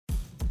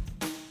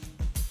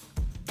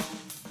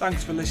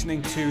Thanks for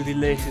listening to the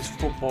latest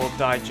Football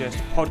Digest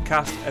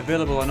podcast,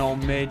 available on all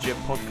major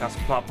podcast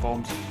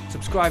platforms.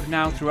 Subscribe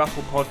now through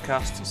Apple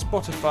Podcasts,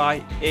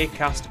 Spotify,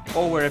 Acast,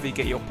 or wherever you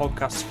get your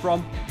podcasts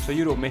from, so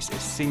you don't miss a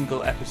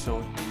single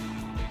episode.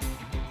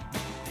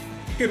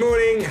 Good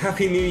morning,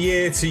 Happy New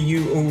Year to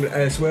you all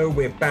as well.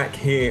 We're back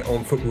here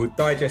on Football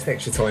Digest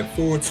Extra Time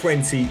for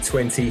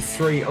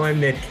 2023. I'm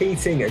Ned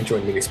Keating, and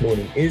joining me this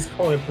morning is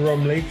Connor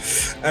Bromley.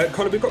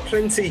 Connor, we've got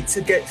plenty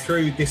to get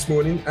through this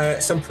morning.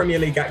 Some Premier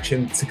League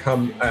action to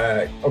come,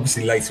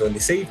 obviously later on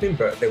this evening,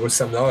 but there was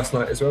some last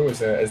night as well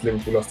as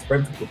Liverpool lost to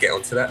Brentford. We'll get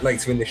onto that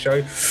later in the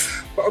show.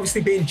 But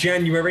obviously being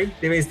January,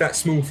 there is that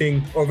small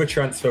thing of a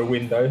transfer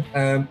window.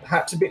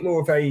 Perhaps a bit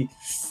more of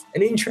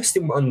an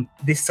interesting one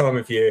this time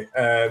of year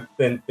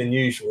than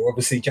usual.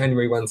 Obviously,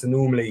 January ones are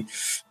normally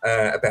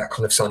about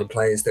kind of signing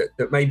players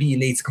that maybe you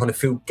need to kind of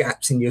fill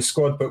gaps in your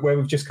squad, but where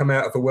we've just come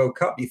out of a World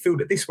Cup, you feel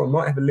that this one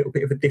might have a little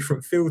bit of a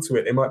different feel to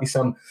it. There might be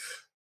some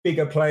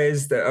bigger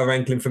players that are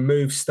angling for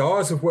moves,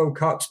 stars of World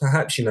Cups,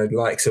 perhaps, the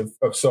likes of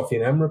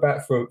Sofiane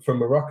Amrabat from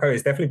Morocco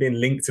has definitely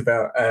been linked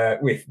about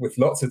with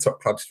lots of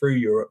top clubs through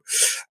Europe.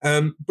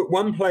 But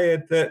one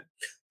player that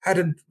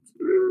had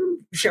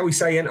shall we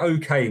say, an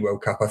okay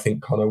World Cup, I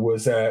think, Connor,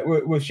 was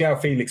João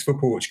Felix for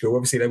Portugal.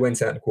 Obviously, they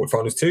went out in the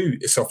quarterfinals to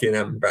Sofiane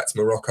Amrabat's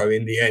Morocco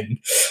in the end.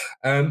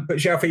 But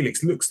João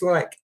Felix looks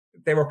like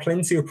there are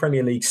plenty of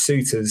Premier League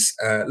suitors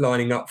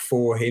lining up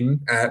for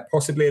him.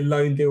 Possibly a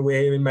loan deal we're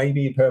hearing,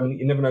 maybe permanent.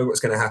 You never know what's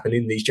going to happen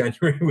in these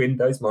January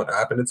windows. Might not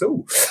happen at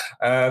all.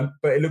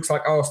 But it looks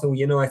like Arsenal,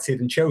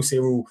 United and Chelsea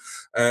are all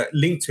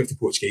linked with the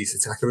Portuguese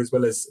attacker, as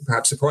well as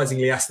perhaps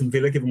surprisingly Aston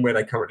Villa, given where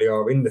they currently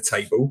are in the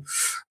table.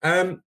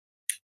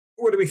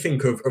 What do we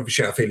think of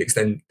João Felix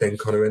then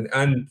Connor,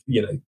 and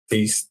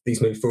these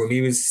moves for him? He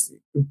was,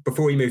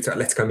 before he moved to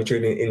Atletico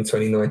Madrid in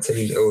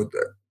 2019, or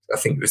I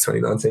think it was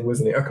 2019,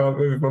 wasn't it? I can't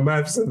remember, my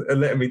maths are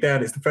letting me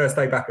down. It's the first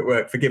day back at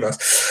work, forgive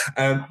us.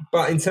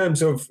 But in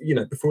terms of,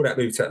 before that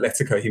move to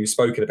Atletico, he was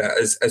spoken about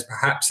as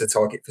perhaps a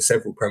target for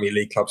several Premier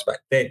League clubs back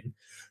then.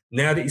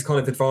 Now that he's kind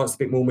of advanced, a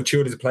bit more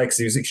matured as a player, because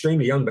he was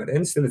extremely young back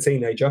then, still a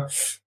teenager.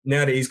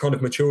 Now that he's kind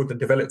of matured and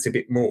developed a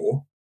bit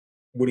more,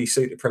 would he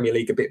suit the Premier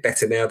League a bit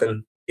better now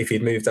than if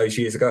he'd moved those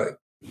years ago?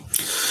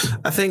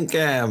 I think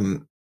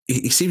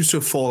he seems to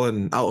have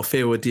fallen out of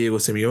favour with Diego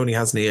Simeone,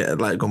 hasn't he, at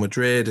Atletico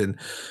Madrid? And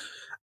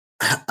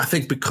I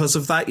think because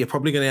of that, you're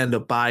probably going to end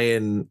up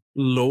buying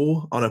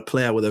low on a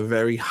player with a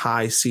very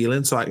high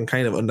ceiling. So I can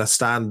kind of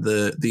understand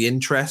the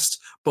interest.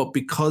 But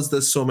because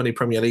there's so many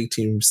Premier League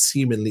teams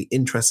seemingly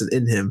interested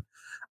in him,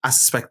 I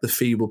suspect the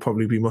fee will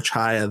probably be much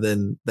higher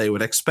than they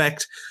would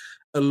expect.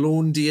 A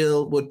loan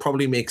deal would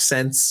probably make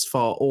sense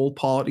for all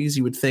parties.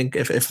 You would think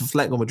if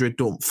Atletico Madrid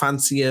don't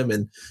fancy him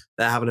and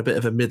they're having a bit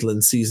of a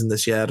middling season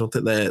this year, I don't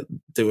think they're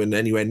doing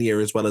anywhere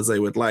near as well as they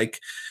would like.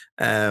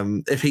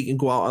 If he can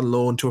go out on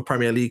loan to a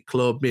Premier League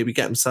club, maybe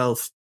get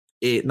himself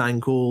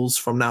 8-9 goals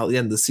from now at the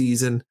end of the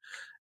season,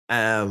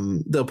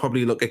 they'll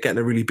probably look at getting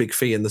a really big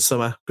fee in the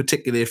summer,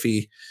 particularly if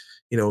he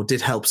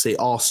did help, say,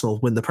 Arsenal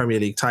win the Premier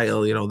League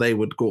title. They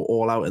would go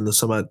all out in the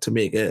summer to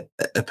make it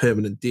a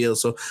permanent deal.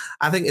 So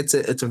I think it's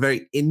a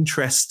very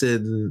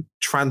interesting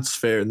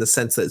transfer in the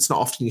sense that it's not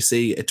often you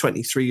see a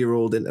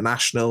 23-year-old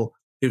international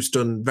who's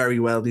done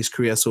very well in his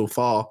career so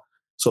far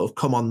sort of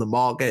come on the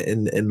market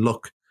and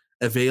look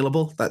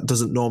available. That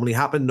doesn't normally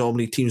happen.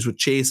 Normally teams would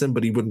chase him,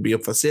 but he wouldn't be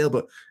up for sale.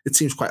 But it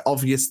seems quite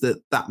obvious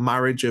that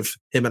marriage of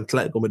him and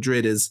Atletico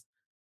Madrid is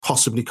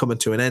possibly coming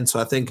to an end. So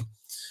I think,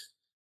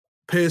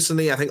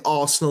 personally, I think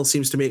Arsenal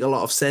seems to make a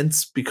lot of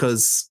sense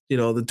because, they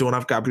don't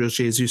have Gabriel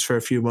Jesus for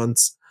a few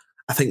months.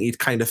 I think he'd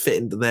kind of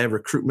fit into their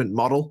recruitment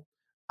model.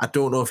 I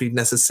don't know if he'd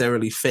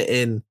necessarily fit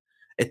in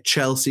at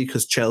Chelsea,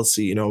 because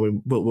Chelsea,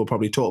 we'll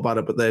probably talk about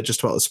it, but they're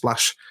just about to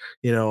splash,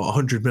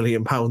 £100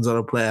 million on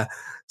a player.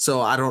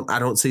 So I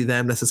don't see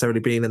them necessarily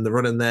being in the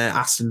running there.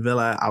 Aston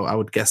Villa, I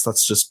would guess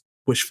that's just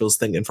wishful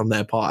thinking from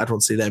their part. I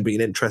don't see them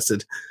being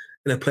interested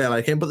in a player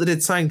like him, but they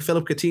did sign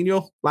Philip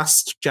Coutinho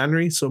last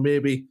January, so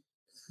maybe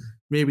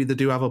they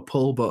do have a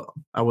pull, but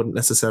I wouldn't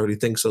necessarily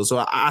think so.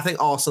 So I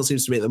think Arsenal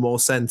seems to make the more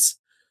sense.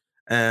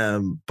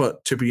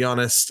 But to be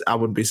honest, I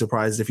wouldn't be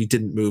surprised if he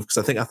didn't move, because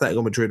I think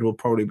Atletico Madrid will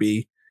probably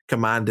be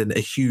commanding a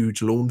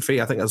huge loan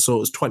fee. I think I saw it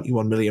was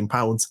 £21 million.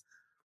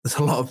 There's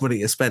a lot of money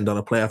to spend on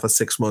a player for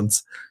 6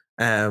 months.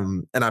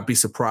 And I'd be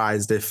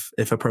surprised if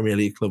a Premier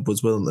League club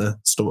was willing to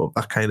stomach up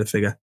that kind of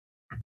figure.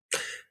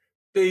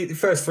 The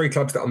first three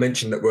clubs that I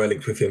mentioned that were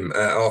linked with him,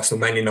 Arsenal,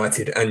 Man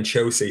United and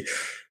Chelsea,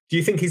 do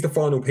you think he's the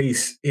final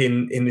piece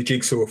in the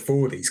jigsaw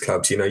for these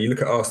clubs? You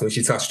look at Arsenal, as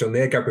you touched on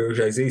there, Gabriel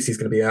Jesus, he's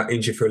going to be out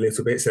injured for a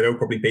little bit, so they'll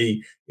probably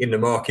be in the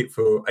market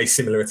for a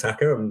similar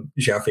attacker. And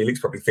João Felix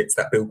probably fits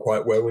that bill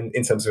quite well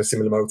in terms of a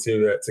similar mold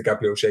to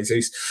Gabriel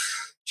Jesus.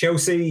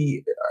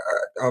 Chelsea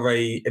are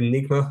a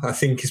enigma, I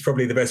think is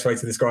probably the best way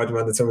to describe him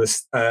under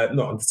Thomas, not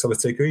under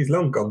Thomas Tuchel, he's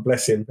long gone,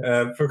 bless him.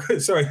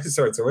 Sorry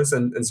Thomas,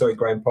 and sorry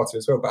Graham Potter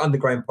as well, but under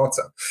Graham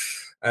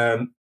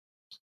Potter,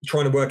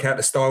 trying to work out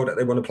the style that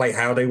they want to play,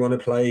 how they want to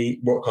play,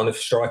 what kind of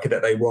striker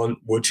that they want.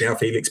 Would João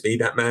Felix be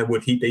that man?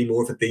 Would he be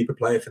more of a deeper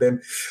player for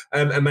them?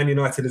 And Man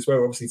United as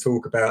well, obviously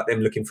talk about them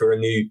looking for a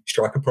new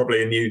striker,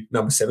 probably a new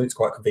number 7. It's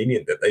quite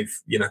convenient that they've,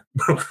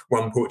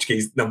 one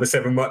Portuguese number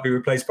 7 might be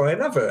replaced by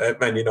another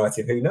at Man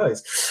United, who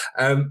knows?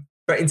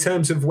 But in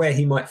terms of where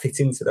he might fit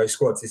into those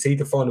squads, is he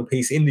the final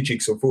piece in the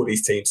jigsaw for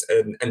these teams?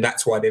 And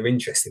that's why they're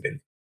interested in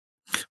him.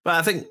 But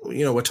I think,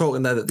 we're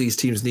talking there that these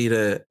teams need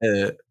a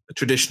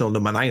traditional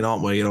number 9,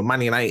 aren't we?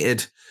 Man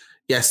United,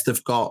 yes,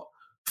 they've got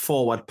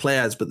forward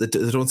players, but they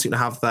don't seem to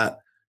have that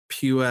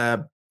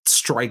pure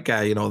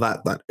striker,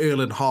 that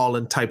Erling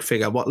Haaland type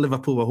figure. What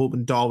Liverpool were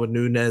hoping Darwin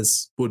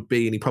Núñez would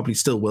be, and he probably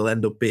still will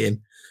end up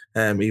being,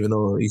 even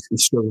though he's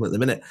struggling at the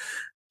minute.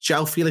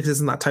 João Felix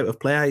isn't that type of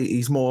player.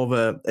 He's more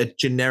of a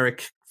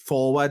generic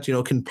forward,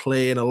 can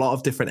play in a lot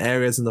of different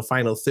areas in the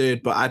final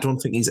third, but I don't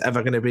think he's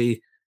ever going to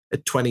be a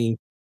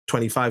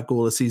 25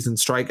 goal a season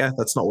striker.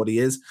 That's not what he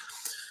is.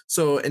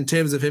 So in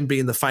terms of him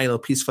being the final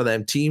piece for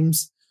them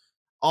teams,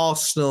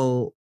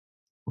 Arsenal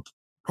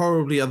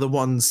probably are the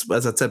ones,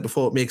 as I said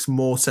before, it makes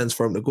more sense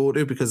for him to go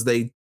to because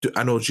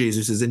I know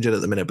Jesus is injured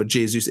at the minute, but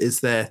Jesus is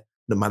their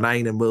number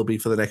 9 and will be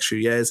for the next few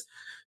years.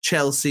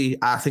 Chelsea,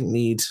 I think,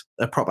 need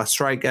a proper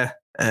striker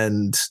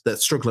and they're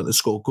struggling to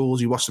score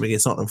goals. You watched them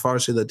against Nottingham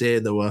Forest the other day,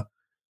 they were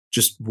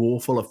just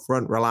woeful up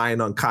front,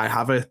 relying on Kai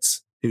Havertz,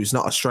 who's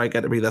not a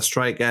striker, to be their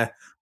striker.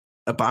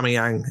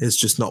 Aubameyang has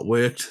just not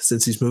worked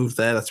since he's moved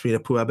there. That's been a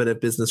poor bit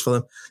of business for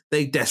them.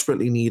 They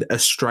desperately need a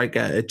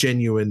striker, a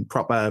genuine,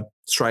 proper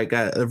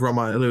striker,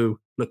 Romelu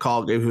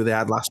Lukaku, who they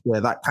had last year,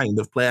 that kind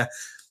of player.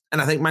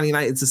 And I think Man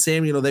United's the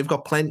same. They've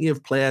got plenty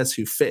of players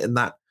who fit in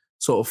that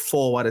sort of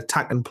forward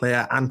attacking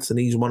player.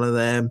 Anthony's one of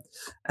them.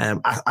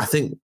 I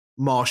think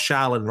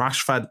Martial and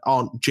Rashford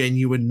aren't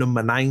genuine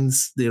number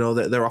 9s.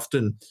 They're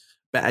often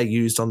better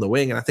used on the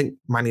wing. And I think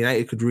Man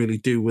United could really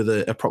do with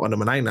a proper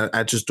number 9.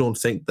 I just don't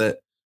think that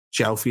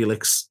João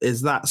Felix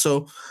is that.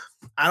 So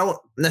I don't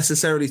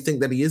necessarily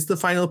think that he is the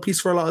final piece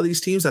for a lot of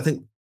these teams. I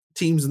think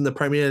teams in the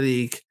Premier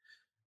League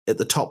at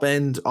the top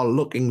end are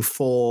looking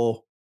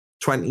for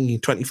 20,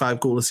 25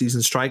 goal a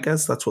season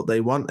strikers. That's what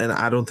they want. And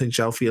I don't think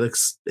João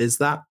Felix is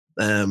that.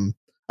 I don't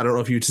know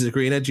if you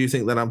disagree, Ned. Do you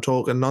think that I'm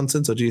talking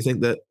nonsense, or do you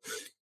think that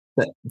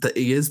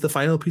he is the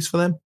final piece for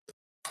them?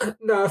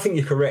 No, I think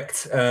you're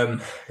correct.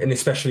 And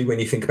especially when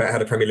you think about how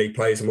the Premier League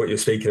plays and what you're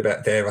speaking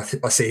about there,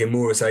 I see him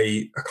more as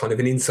a kind of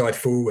an inside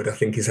forward, I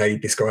think is how you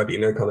describe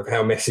it, kind of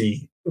how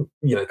Messi,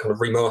 kind of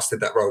remastered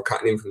that role,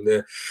 cutting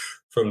in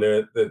from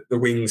the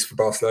wings for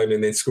Barcelona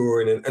and then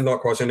scoring. And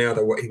likewise,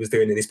 Ronaldo, what he was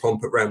doing in his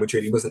pomp at Real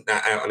Madrid, he wasn't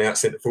that out and out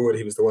centre forward.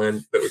 He was the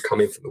one that would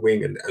come in from the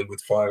wing and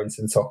would fire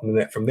into the top of the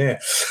net from there.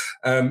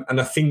 And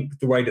I think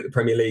the way that the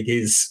Premier League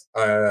is,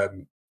 I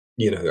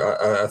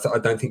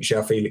don't think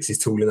João Felix is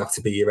tall enough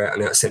to be your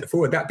out-and-out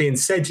centre-forward. That being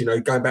said,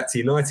 going back to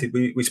United,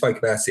 we spoke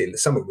about it in the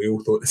summer. We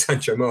all thought that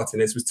Sancho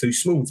Martinez was too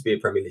small to be a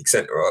Premier League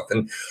centre-half,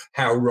 and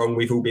how wrong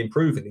we've all been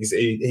proven.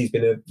 He's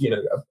been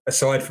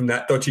aside from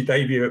that dodgy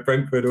debut at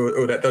Brentford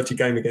or that dodgy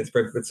game against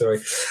Brentford,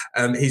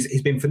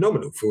 he's been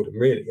phenomenal for them,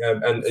 really,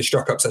 and has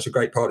struck up such a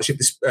great partnership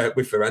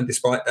with Varane,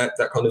 despite that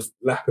kind of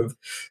lack of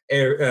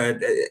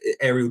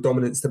aerial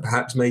dominance that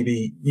perhaps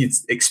maybe you'd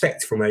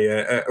expect from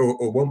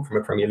or want from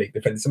a Premier League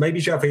defender. So maybe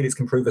João Felix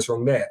can prove us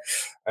wrong there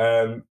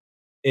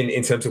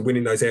in terms of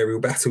winning those aerial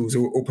battles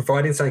or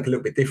providing something a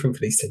little bit different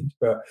for these teams.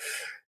 But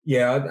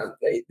yeah,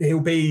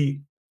 he'll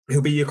be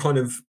your kind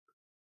of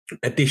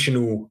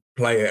additional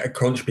player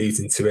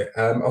contributing to it.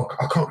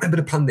 I can't remember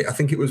the pundit. I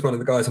think it was one of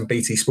the guys on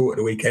BT Sport at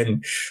the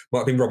weekend. Might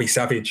have been Robbie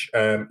Savage,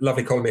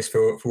 lovely columnist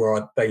for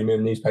our Daily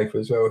Mirror newspaper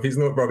as well. If it's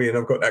not Robbie and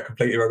I've got that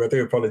completely wrong, I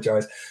do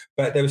apologise.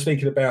 But they were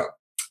speaking about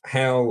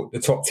how the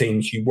top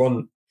teams, you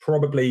want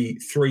probably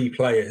 3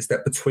 players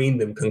that between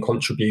them can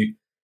contribute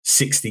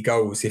 60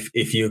 goals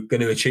if you're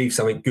going to achieve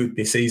something good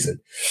this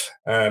season.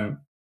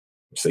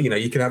 So,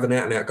 you can have an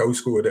out-and-out goal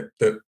scorer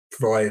that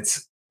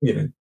provides,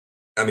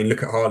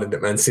 look at Haaland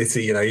at Man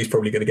City, he's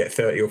probably going to get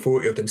 30 or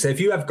 40 of them. So if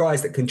you have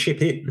guys that can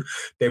chip in,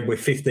 then with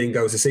 15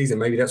 goals a season,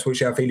 maybe that's what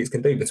João Felix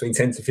can do, between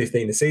 10 to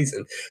 15 a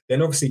season,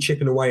 then obviously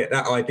chipping away at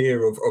that idea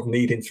of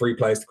needing 3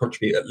 players to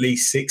contribute at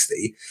least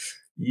 60,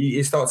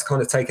 you start to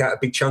kind of take out a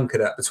big chunk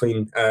of that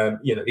between,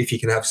 if you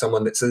can have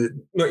someone that's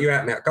not your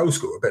out-and-out goal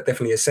scorer, but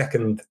definitely a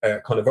second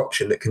kind of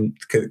option that can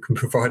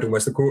provide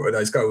almost a quarter of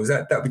those goals.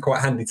 That would be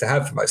quite handy to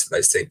have for most of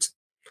those teams.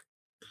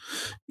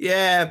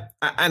 Yeah,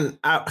 and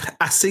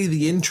I see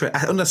the interest.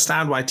 I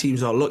understand why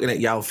teams are looking at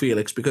João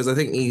Felix, because I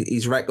think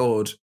his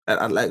record at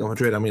Atletico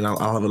Madrid,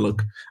 I'll have a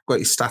look. I've got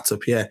his stats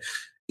up here.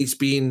 He's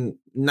been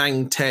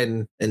 9,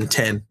 10, and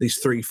 10, these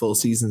 3 full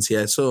seasons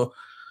here. So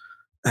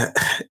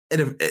in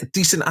a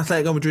decent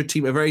Atletico Madrid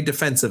team, a very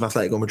defensive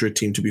Atletico Madrid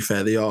team, to be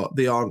fair.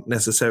 They aren't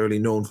necessarily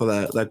known for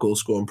their goal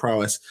scoring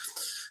prowess.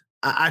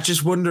 I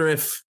just wonder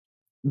if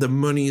the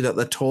money that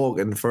they're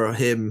talking for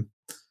him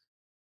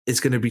is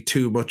going to be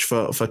too much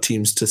for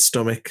teams to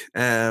stomach.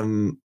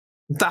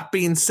 That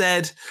being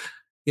said,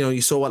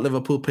 you saw what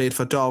Liverpool paid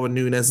for Darwin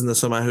Núñez in the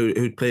summer,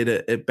 who played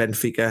at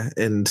Benfica,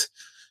 and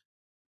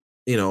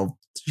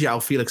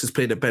João Felix has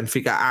played at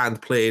Benfica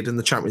and played in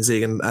the Champions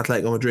League and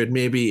Atletico Madrid.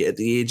 Maybe at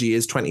the age he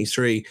is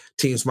 23,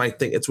 teams might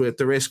think it's worth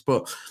the risk.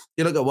 But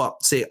you look at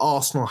what, say,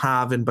 Arsenal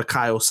have in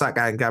Bukayo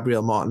Saka and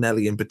Gabriel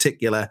Martinelli in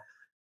particular.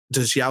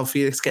 Does João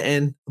Felix get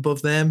in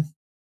above them?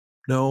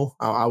 No,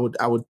 I would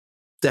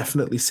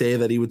definitely say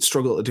that he would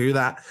struggle to do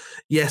that.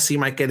 Yes, he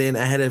might get in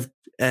ahead of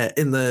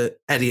in the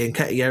Eddie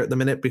Nketiah at the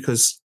minute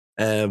because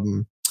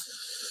Gabriel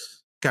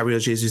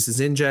Jesus is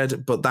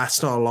injured, but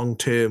that's not a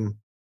long-term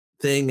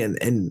thing.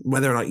 And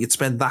whether or not you'd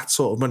spend that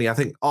sort of money, I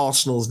think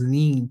Arsenal's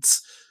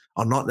needs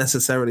are not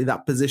necessarily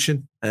that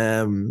position.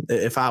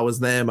 If I was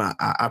them,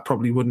 I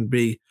probably wouldn't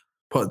be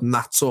putting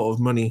that sort of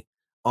money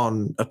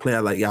on a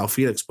player like João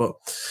Felix. But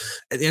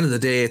at the end of the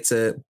day,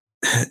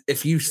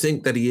 if you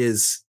think that he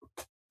is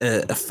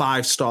a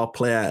 5-star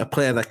player, a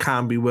player that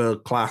can be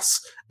world class,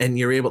 and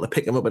you're able to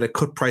pick him up at a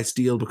cut price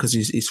deal because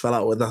he's fell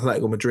out with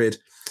Atletico Madrid,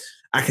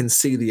 I can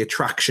see the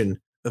attraction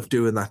of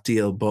doing that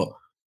deal. But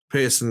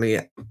personally,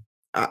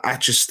 I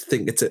just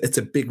think it's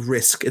a big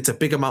risk. It's a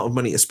big amount of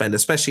money to spend,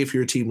 especially if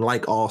you're a team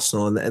like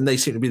Arsenal, and they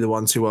seem to be the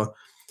ones who are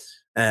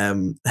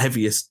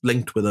heaviest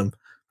linked with them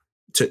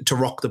to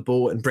rock the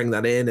boat and bring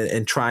that in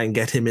and try and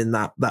get him in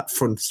that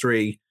front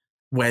three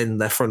when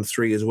their front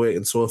three is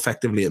working so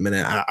effectively at the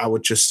minute.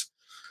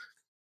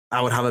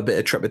 I would have a bit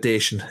of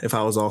trepidation if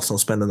I was Arsenal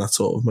spending that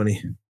sort of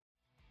money.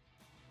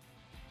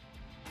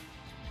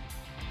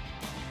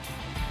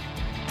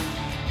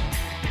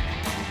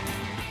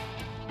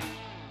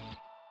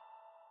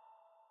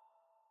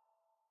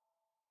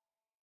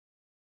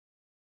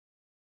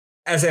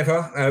 As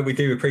ever, we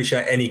do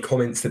appreciate any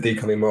comments that do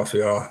come in whilst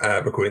we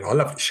are recording. I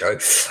love the show.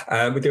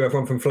 We do have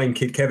one from Flame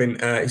Kid Kevin,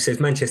 who says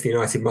Manchester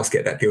United must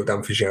get that deal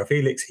done for João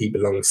Felix. He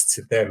belongs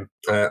to them.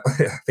 I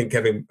think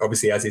Kevin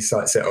obviously has his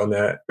sights set on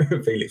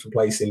Felix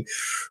replacing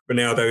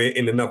Ronaldo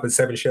in the number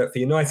 7 shirt for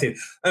United.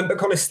 But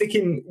kind of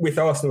sticking with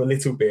Arsenal a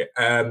little bit,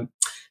 it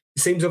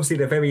seems obviously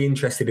they're very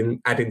interested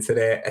in adding to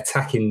their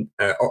attacking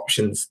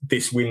options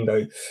this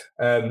window.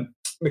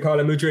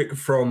 Mikhailo Mudryk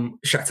from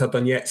Shakhtar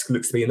Donetsk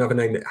looks to be another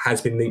name that has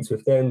been linked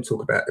with them.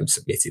 Talk about them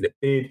submitting a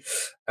bid.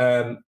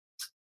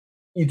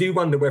 You do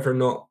wonder whether or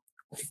not,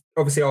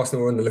 obviously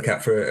Arsenal are on the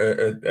lookout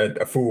for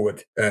a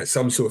forward,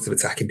 some sort of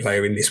attacking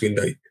player in this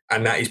window,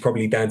 and that is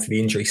probably down to the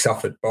injury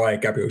suffered by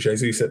Gabriel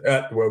Jesus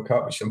at the World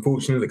Cup, which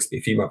unfortunately looks to be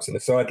a few months on the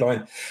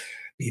sideline.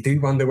 You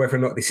do wonder whether or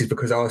not this is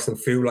because Arsenal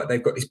feel like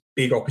they've got this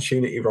big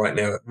opportunity right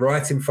now,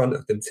 right in front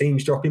of them,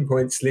 teams dropping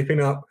points,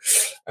 slipping up,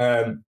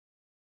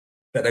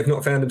 that they've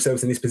not found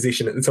themselves in this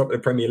position at the top of the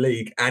Premier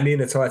League and in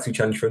a title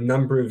challenge for a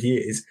number of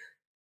years.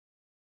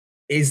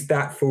 Is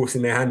that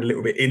forcing their hand a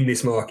little bit in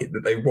this market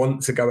that they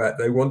want to go out?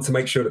 They want to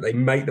make sure that they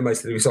make the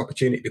most of this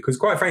opportunity because,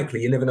 quite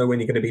frankly, you never know when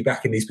you're going to be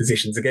back in these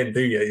positions again,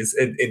 do you,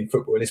 in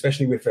football? And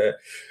especially with a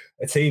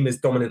team as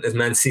dominant as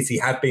Man City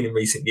have been in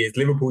recent years.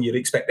 Liverpool, you'd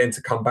expect them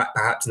to come back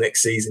perhaps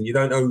next season. You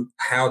don't know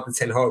how the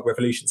Ten Hag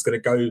revolution is going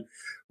to go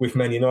with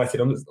Man United.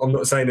 I'm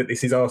not saying that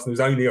this is Arsenal's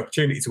only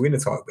opportunity to win a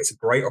title, but it's a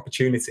great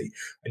opportunity.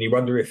 And you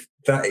wonder if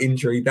that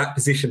injury, that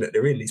position that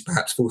they're in is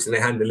perhaps forcing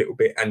their hand a little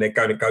bit and they're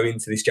going to go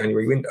into this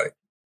January window.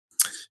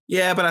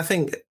 Yeah, but I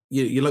think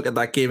you look at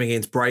that game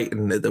against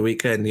Brighton at the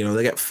weekend,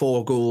 they get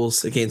 4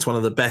 goals against one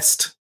of the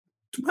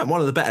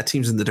better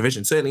teams in the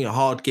division. Certainly a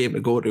hard game to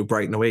go to,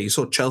 Brighton away. You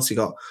saw Chelsea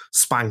got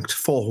spanked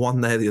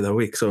 4-1 there the other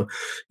week. So,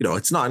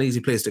 it's not an easy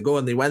place to go.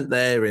 And they went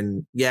there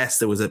and yes,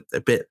 there was a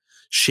bit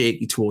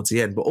shaky towards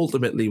the end, but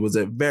ultimately was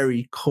a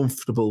very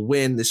comfortable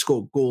win. They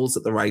scored goals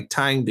at the right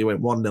time. They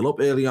went 1-0 up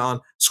early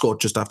on, scored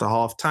just after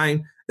half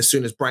time. As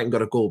soon as Brighton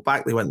got a goal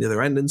back, they went the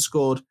other end and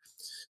scored.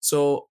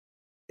 So,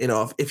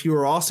 if you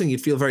were Arsenal,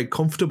 you'd feel very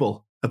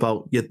comfortable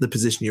about the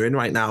position you're in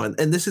right now.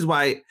 And this is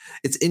why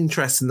it's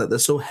interesting that they're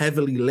so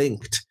heavily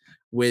linked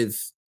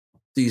with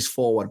these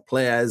forward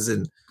players.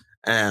 And,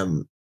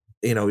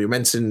 you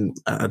mentioned,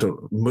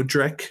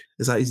 Mudryk,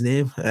 is that his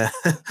name?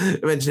 I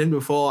mentioned him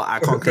before.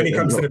 When he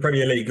comes to the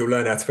Premier League, you'll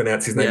learn how to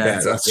pronounce his name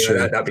better. That's true.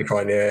 That'd be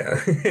fine, yeah.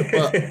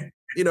 But,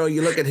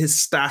 you look at his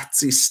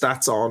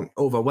stats aren't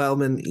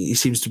overwhelming. He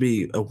seems to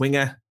be a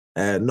winger.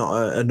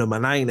 Not a number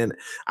 9, and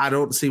I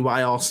don't see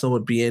why Arsenal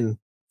would be in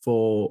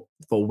for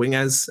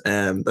wingers.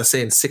 They're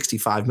saying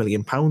 £65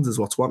 million is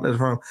what's wanted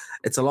from him.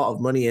 It's a lot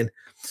of money, and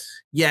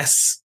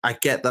yes, I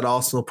get that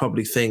Arsenal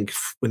probably think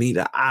we need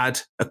to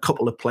add a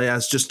couple of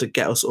players just to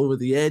get us over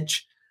the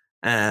edge.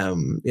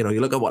 You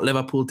look at what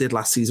Liverpool did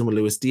last season with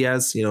Luis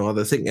Diaz.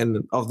 They're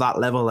thinking of that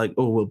level, like,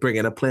 oh, we'll bring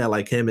in a player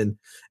like him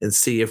and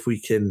see if we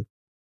can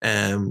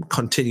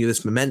continue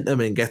this momentum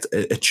and get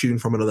a tune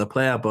from another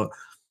player, but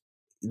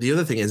the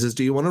other thing is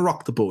do you want to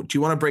rock the boat? Do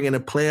you want to bring in a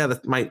player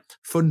that might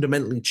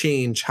fundamentally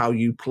change how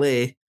you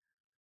play,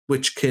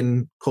 which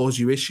can cause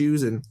you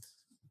issues? And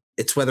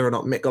it's whether or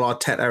not Mikel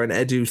Arteta and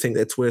Edu think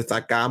it's worth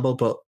that gamble.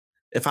 But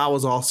if I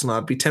was Arsenal,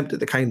 I'd be tempted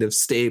to kind of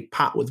stay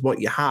pat with what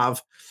you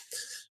have,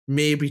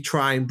 maybe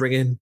try and bring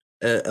in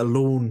a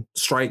lone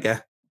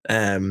striker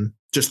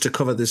just to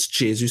cover this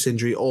Jesus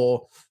injury.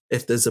 Or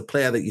if there's a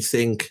player that you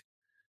think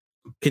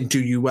can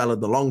do you well in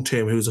the long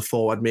term, who's a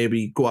forward,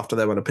 maybe go after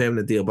them on a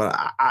permanent deal. But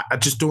I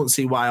just don't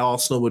see why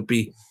Arsenal would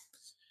be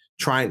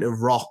trying to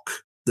rock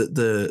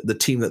the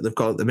team that they've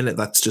got at the minute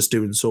that's just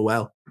doing so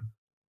well.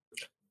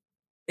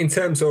 In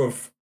terms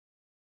of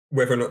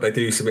whether or not they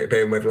do submit a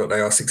bid and whether or not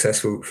they are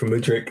successful for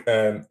Mudryk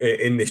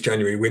in this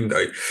January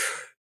window,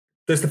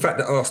 does the fact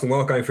that Arsenal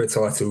are going for a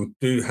title,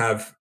 do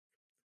have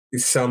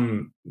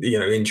some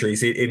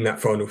injuries in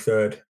that final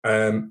third,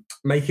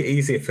 make it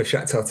easier for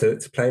Shakhtar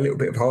to play a little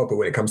bit of hardball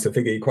when it comes to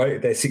figure? You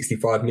quoted their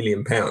 £65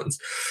 million.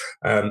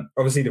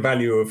 Obviously, the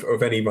value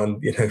of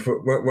anyone,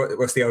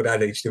 what's the old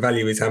adage? The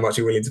value is how much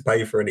you're willing to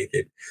pay for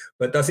anything.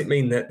 But does it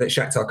mean that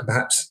Shakhtar can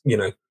perhaps,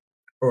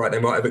 all right,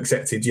 they might have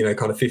accepted,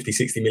 kind of 50,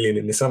 60 million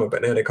in the summer,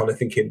 but now they're kind of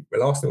thinking,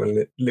 well, Arsenal are in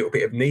a little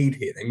bit of need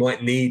here. They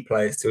might need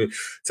players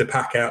to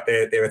pack out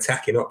their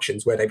attacking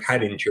options where they've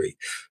had injury.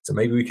 So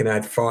maybe we can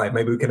add 5,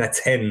 maybe we can add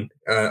 10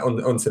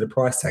 onto the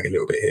price tag a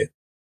little bit here.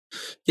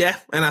 Yeah,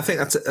 and I think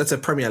that's a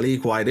Premier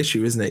League-wide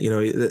issue, isn't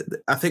it?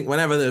 I think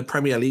whenever the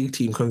Premier League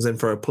team comes in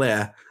for a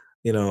player,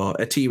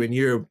 a team in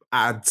Europe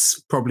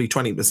adds probably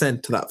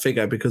 20% to that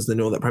figure because they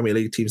know that Premier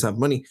League teams have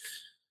money.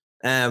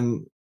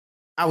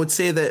 I would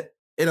say that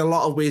in a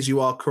lot of ways, you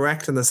are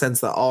correct in the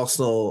sense that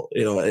Arsenal,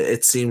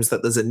 it seems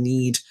that there's a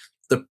need,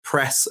 the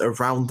press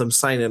around them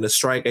signing a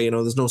striker.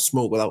 There's no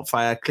smoke without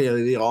fire.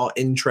 Clearly, they are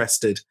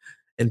interested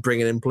in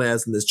bringing in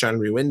players in this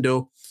January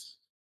window.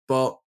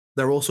 But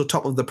they're also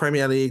top of the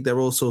Premier League. They're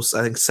also,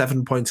 I think,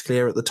 7 points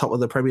clear at the top of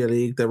the Premier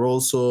League. They're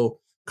also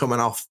coming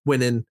off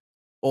winning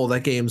all their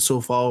games so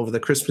far over the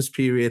Christmas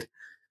period.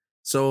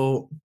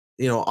 So,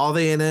 are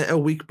they in a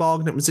weak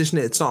bargaining position?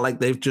 It's not like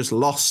they've just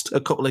lost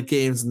a couple of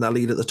games and their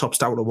lead at the top's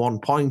down to 1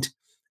 point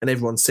and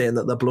everyone's saying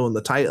that they're blowing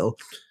the title.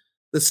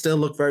 They still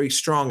look very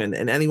strong. And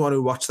anyone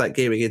who watched that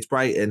game against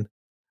Brighton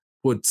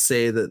would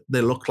say that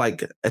they look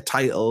like a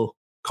title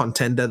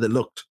contender. They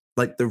looked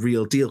like the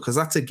real deal because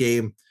that's a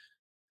game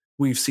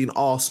we've seen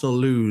Arsenal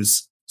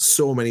lose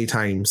so many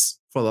times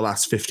for the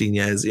last 15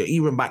 years.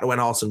 Even back to when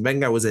Arsene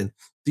Wenger was in,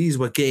 these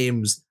were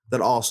games that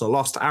Arsenal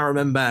lost. I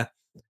remember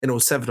in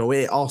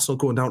 07-08, Arsenal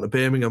going down to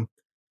Birmingham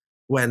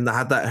when they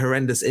had that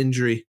horrendous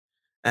injury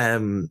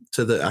to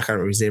the, I can't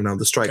remember his name now,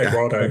 the striker.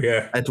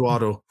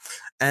 Eduardo.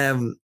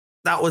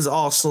 That was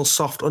Arsenal's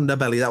soft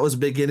underbelly. That was the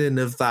beginning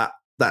of that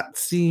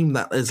theme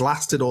that has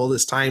lasted all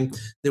this time.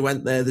 They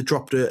went there, they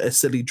dropped a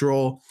silly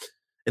draw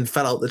and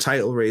fell out the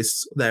title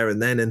race there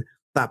and then. And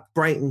that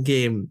Brighton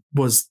game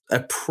was a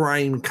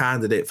prime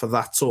candidate for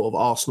that sort of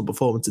Arsenal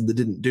performance, and they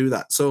didn't do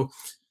that. So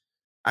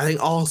I think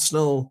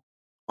Arsenal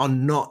are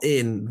not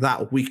in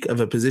that weak of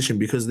a position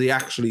because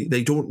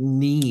they don't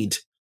need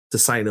to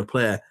sign a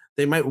player.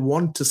 They might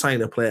want to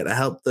sign a player to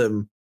help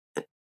them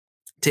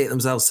take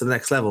themselves to the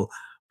next level.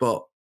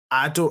 But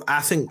I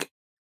think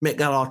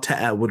Mikel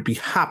Arteta would be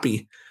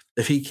happy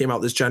if he came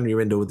out this January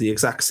window with the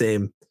exact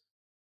same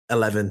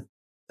 11,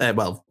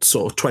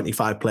 sort of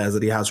 25 players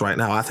that he has right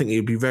now. I think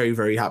he'd be very,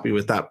 very happy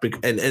with that.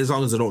 And as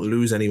long as they don't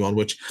lose anyone,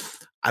 which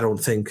I don't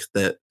think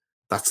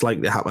that's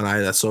likely to happen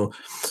either. So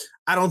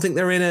I don't think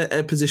they're in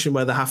a position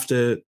where they have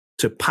to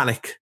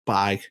panic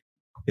buy,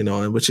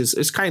 which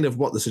is kind of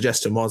what the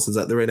suggestion was, is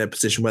that they're in a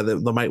position where they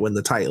might win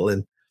the title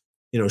and,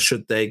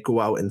 should they go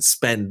out and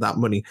spend that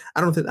money?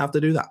 I don't think they have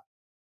to do that.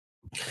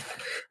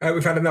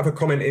 We've had another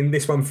comment in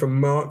this one from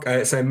Mark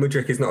saying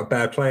Mudryk is not a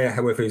bad player.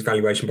 However, his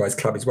valuation by his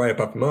club is way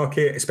above the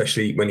market,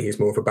 especially when he is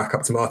more of a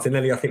backup to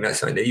Martinelli. I think that's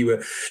something that you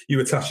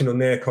were touching on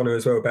there, Connor,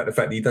 as well, about the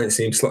fact that you don't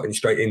see him slotting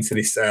straight into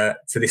this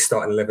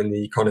starting 11.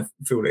 You kind of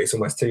feel that it's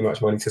almost too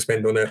much money to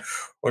spend on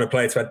a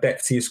player to add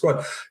depth to your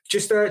squad.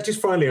 Just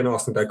finally on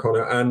Arsenal, though,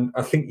 Connor, and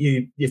I think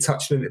you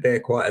touched on it there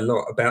quite a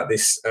lot about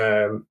this.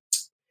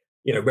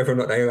 Whether or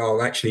not they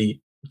are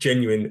actually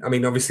genuine. I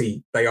mean,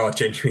 obviously they are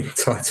genuine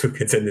title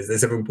contenders. They're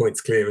 7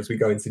 points clear as we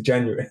go into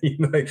January.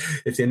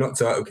 If they're not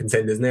title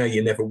contenders now,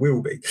 you never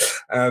will be.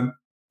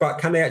 But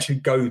can they actually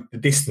go the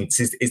distance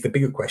is the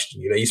bigger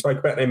question. You spoke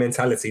about their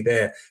mentality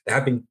there. There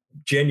have been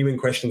genuine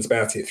questions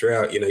about it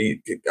throughout.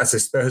 As a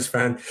Spurs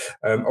fan,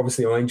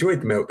 obviously I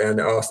enjoyed the meltdown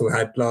that Arsenal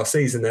had last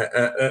season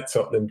at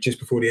Tottenham just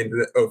before the end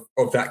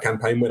of that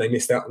campaign where they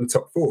missed out on the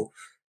top 4.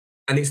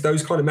 And it's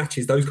those kind of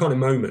matches, those kind of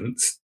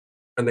moments,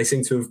 and they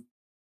seem to have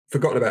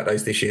forgotten about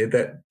those this year,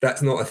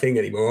 that's not a thing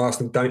anymore.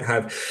 Arsenal don't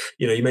have,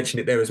 you mentioned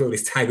it there as well,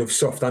 this tag of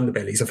soft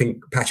underbellies. I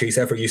think Patrice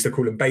Evra used to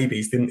call them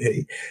babies, didn't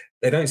he?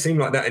 They don't seem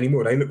like that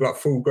anymore. They look like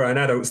full-grown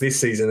adults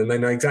this season and they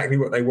know exactly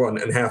what they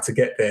want and how to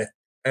get there.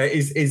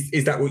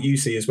 Is that what you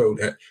see as well,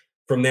 that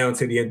from now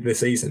until the end of the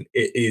season,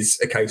 it is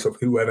a case of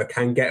whoever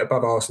can get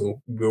above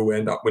Arsenal will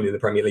end up winning the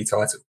Premier League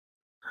title?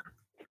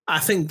 I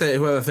think that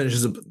whoever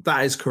finishes,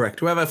 that is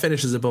correct. Whoever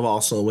finishes above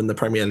Arsenal win the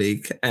Premier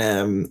League.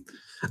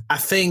 I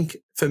think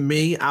for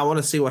me, I want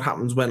to see what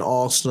happens when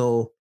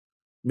Arsenal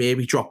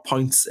maybe drop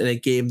points in a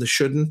game they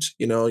shouldn't.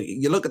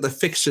 You look at the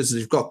fixtures that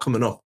you've got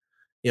coming up.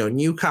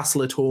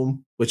 Newcastle at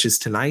home, which is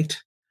tonight.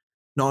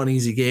 Not an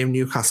easy game.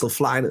 Newcastle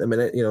flying at the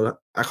minute.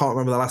 I can't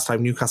remember the last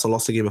time Newcastle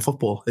lost a game of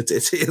football.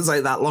 It's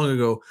like that long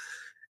ago.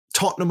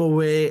 Tottenham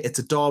away, it's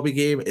a derby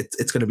game.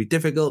 It's going to be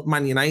difficult.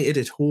 Man United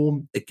at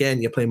home,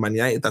 again, you're playing Man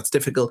United. That's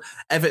difficult.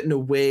 Everton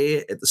away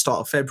at the start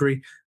of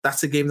February.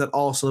 That's a game that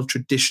Arsenal have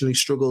traditionally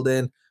struggled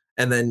in.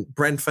 And then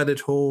Brentford at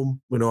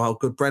home. We know how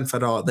good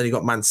Brentford are. Then you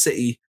got Man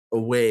City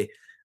away.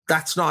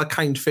 That's not a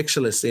kind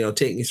fixture list,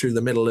 taking you through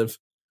the middle of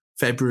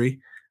February.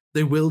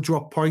 They will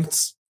drop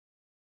points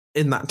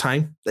in that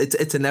time.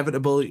 It's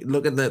inevitable.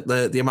 Look at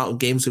the amount of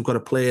games they've got to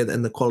play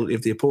and the quality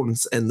of the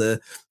opponents and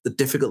the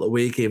difficult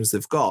away games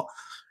they've got.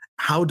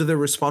 How do they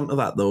respond to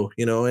that, though?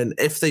 And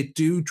if they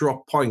do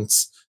drop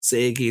points,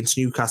 say against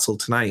Newcastle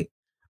tonight,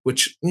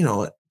 which,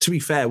 to be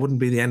fair, wouldn't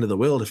be the end of the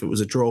world if it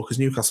was a draw because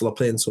Newcastle are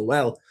playing so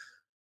well.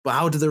 But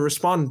how do they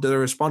respond? Do they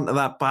respond to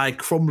that by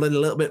crumbling a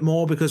little bit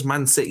more because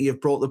Man City have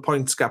brought the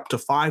points gap to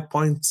 5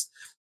 points?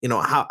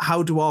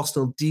 How do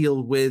Arsenal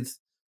deal with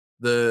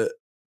the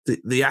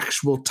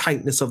actual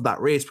tightness of that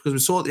race? Because we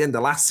saw at the end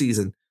of last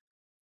season,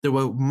 they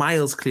were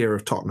miles clear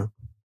of Tottenham.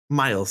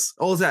 Miles.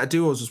 All they had to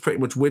do was pretty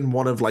much win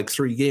one of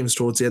 3 games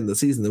towards the end of the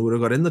season. They would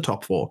have got in the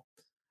top 4.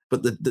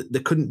 But they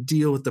couldn't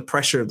deal with the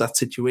pressure of that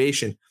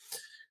situation.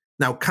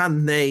 Now,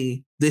 can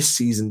they this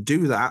season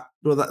do that?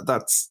 Well,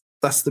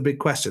 that's the big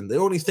question. The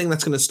only thing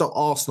that's going to stop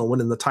Arsenal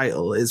winning the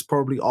title is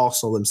probably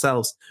Arsenal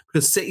themselves,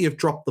 because City have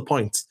dropped the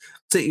points.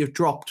 City have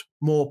dropped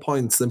more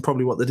points than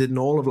probably what they did in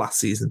all of last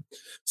season.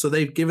 So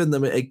they've given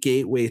them a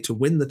gateway to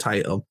win the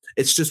title.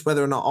 It's just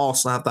whether or not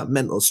Arsenal have that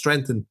mental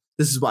strength. And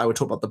this is why I would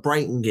talk about the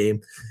Brighton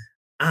game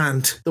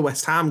and the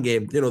West Ham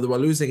game. They were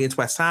losing against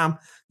West Ham.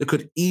 They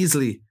could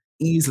easily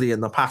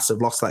in the past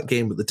have lost that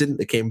game, but they didn't.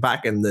 They came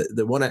back and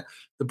they won it.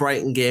 The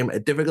Brighton game, a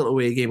difficult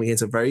away game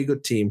against a very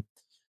good team.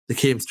 They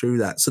came through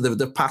that. So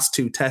they've passed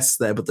 2 tests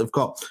there, but they've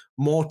got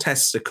more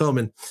tests to come.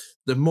 And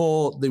the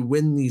more they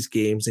win these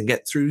games and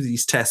get through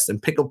these tests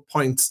and pick up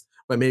points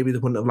where maybe they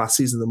wouldn't have last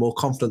season, the more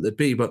confident they'd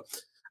be. But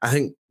I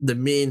think the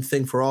main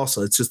thing for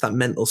Arsenal, it's just that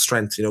mental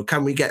strength.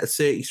 Can we get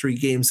 33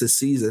 games this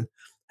season,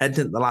 heading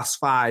into the last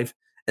 5,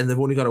 and they've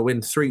only got to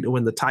win 3 to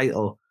win the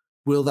title?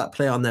 Will that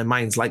play on their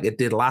minds like it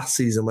did last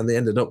season when they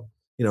ended up,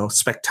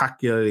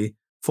 spectacularly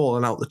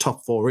falling out the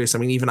top 4 race? I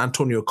mean, even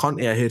Antonio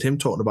Conte, I heard him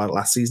talking about it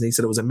last season. He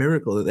said it was a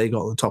miracle that they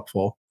got in the top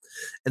 4.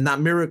 And that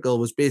miracle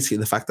was basically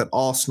the fact that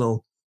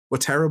Arsenal were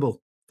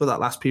terrible for that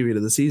last period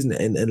of the season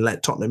and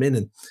let Tottenham in.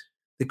 And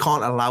they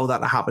can't allow that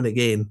to happen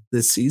again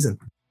this season.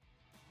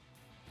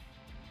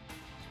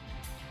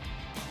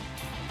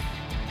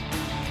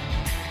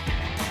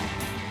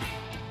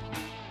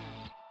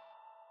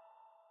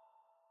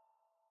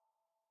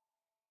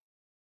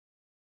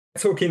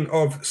 Talking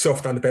of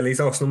soft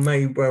underbellies, Arsenal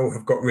may well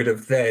have got rid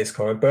of theirs,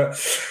 Kai, but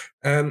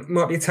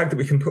might be a tag that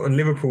we can put on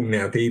Liverpool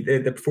now.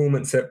 The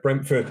performance at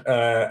Brentford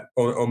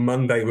on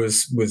Monday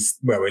was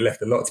well, it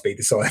left a lot to be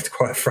desired,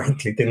 quite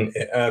frankly, didn't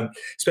it?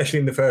 Especially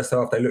in the first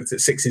half, they looked at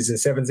 6s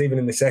and 7s. Even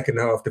in the second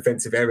half,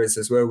 defensive errors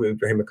as well with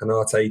Ibrahima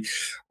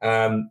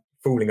Konate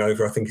falling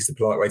over, I think is the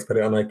polite way to put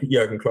it. I know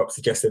Jurgen Klopp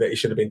suggested that it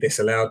should have been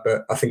disallowed,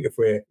 but I think if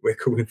we're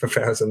calling for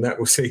fouls on that,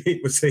 we'll see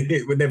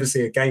it. We'll never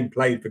see a game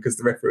played because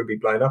the referee will be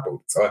blown up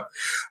all the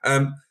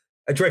time.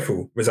 A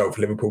dreadful result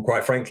for Liverpool,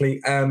 quite frankly.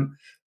 I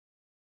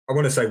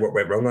want to say what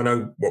went wrong. I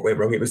know what went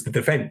wrong. It was the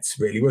defence,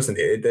 really, wasn't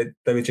it?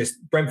 They were just,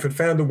 Brentford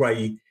found a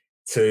way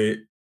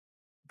to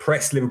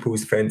press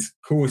Liverpool's defence,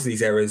 cause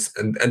these errors,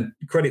 and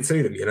credit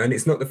to them, and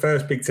it's not the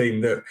first big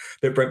team that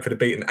Brentford have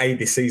beaten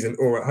this season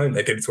or at home.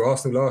 They did it to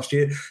Arsenal last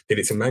year, did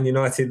it to Man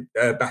United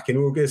back in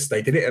August.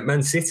 They did it at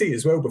Man City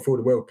as well before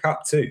the World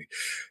Cup too.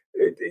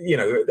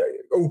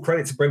 All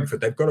credit to Brentford.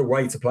 They've got a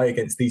way to play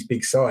against these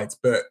big sides,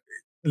 but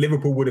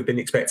Liverpool would have been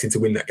expecting to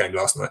win that game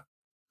last night.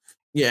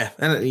 Yeah,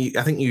 and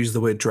I think you used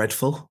the word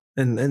dreadful,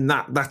 and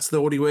that's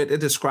the only way to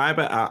describe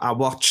it. I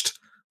watched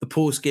the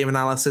post-game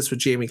analysis with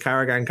Jamie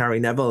Carragher and Gary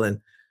Neville, and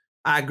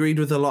I agreed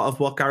with a lot of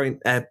what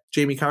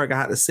Jamie Carragher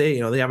had to say.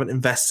 They haven't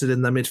invested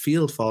in the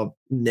midfield for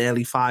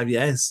nearly 5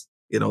 years.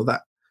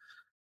 That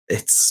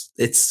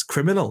it's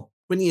criminal.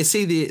 When you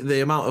see the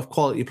amount of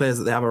quality players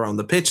that they have around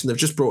the pitch, and they've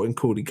just brought in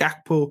Cody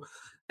Gakpo,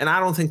 and I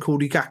don't think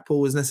Cody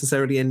Gakpo was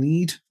necessarily a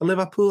need for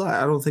Liverpool.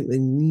 I don't think they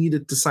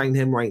needed to sign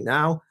him right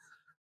now.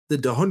 They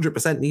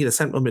 100% need a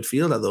central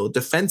midfielder, though,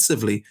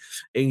 defensively.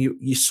 And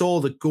you saw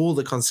the goal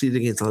they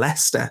conceded against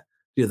Leicester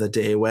the other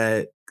day,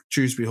 where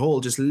Dewsbury Hall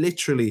just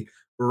literally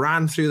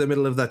ran through the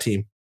middle of their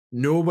team.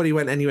 Nobody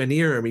went anywhere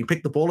near him. He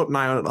picked the ball up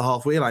now at the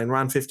halfway line,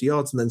 ran 50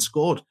 yards, and then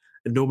scored,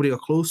 and nobody got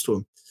close to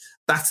him.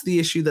 That's the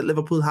issue that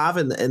Liverpool have,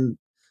 and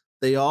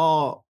they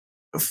are,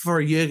 for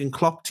a Jurgen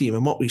Klopp team,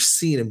 and what we've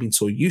seen and been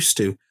so used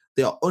to,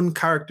 they are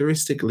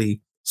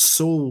uncharacteristically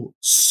so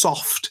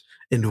soft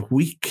and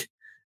weak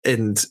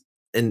and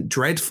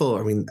dreadful.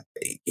 I mean,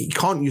 you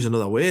can't use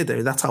another word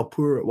there. That's how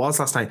poor it was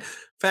last night.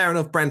 Fair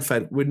enough,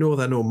 Brentford, we know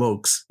they're no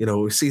mugs.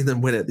 We've seen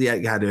them win at the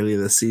Etihad earlier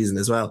this season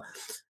as well.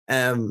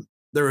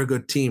 They're a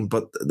good team,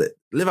 but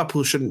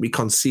Liverpool shouldn't be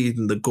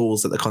conceding the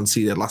goals that they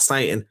conceded last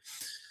night. And,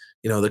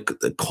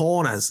 the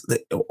corners, they're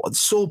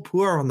so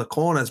poor on the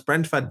corners.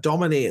 Brentford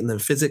dominating them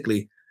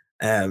physically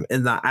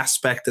in that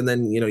aspect. And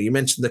then, you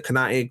mentioned the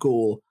Konate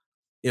goal.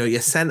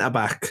 Your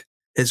centre-back,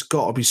 has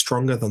got to be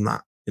stronger than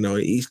that. You know,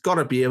 he's got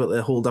to be able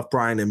to hold up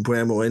Bryan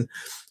Mbeumo. And,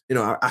 you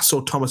know, I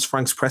saw Thomas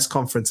Frank's press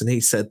conference and he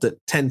said that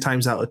 10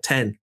 times out of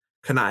 10,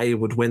 Konate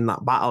would win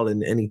that battle,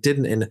 and he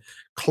didn't. And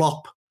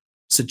Klopp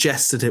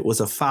suggested it was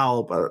a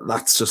foul, but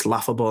that's just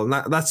laughable. And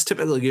that's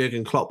typical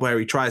Jurgen Klopp, where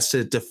he tries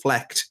to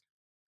deflect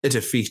a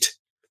defeat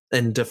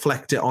and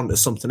deflect it onto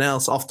something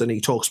else. Often he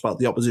talks about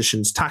the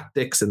opposition's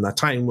tactics and their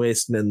time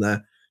wasting and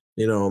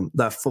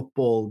their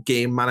football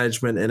game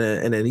management in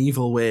an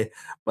evil way.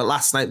 But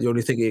last night, the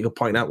only thing he could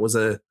point out was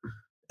a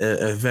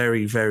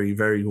very, very,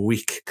 very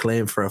weak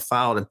claim for a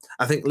foul. And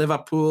I think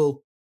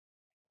Liverpool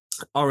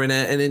are in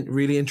a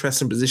really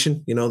interesting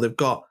position. You know, they've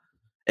got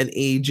an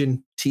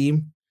aging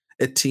team,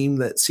 a team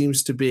that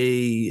seems to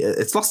be,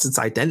 it's lost its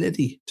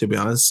identity, to be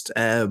honest.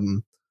 They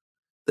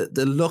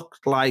look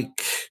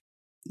like,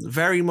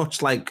 very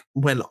much like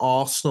when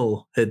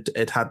Arsenal had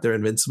their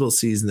invincible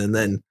season, and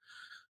then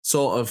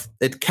sort of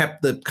it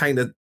kept the kind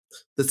of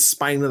the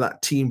spine of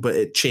that team, but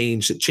it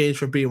changed. It changed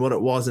from being what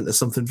it was into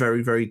something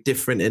very, very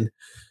different, and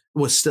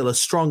was still a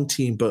strong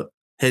team, but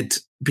had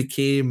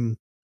became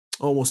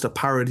almost a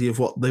parody of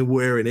what they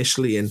were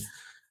initially. And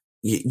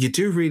you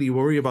do really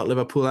worry about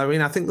Liverpool. I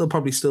mean, I think they'll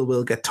probably still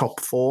will get top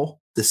 4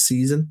 this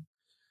season,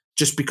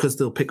 just because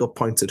they'll pick up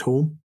points at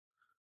home.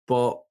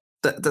 But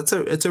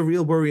it's a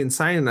real worrying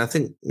sign. And I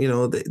think, you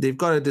know, they've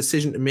got a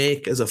decision to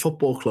make as a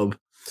football club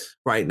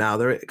right now.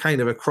 They're at kind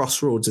of a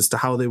crossroads as to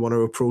how they want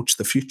to approach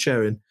the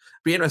future. And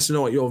it'd be interesting to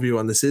know what your view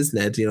on this is,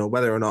 Ned, you know,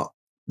 whether or not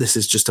this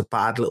is just a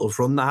bad little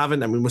run they're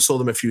having. I mean, we saw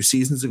them a few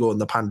seasons ago in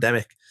the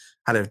pandemic,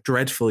 had a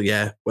dreadful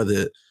year where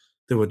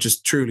they were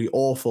just truly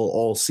awful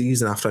all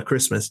season after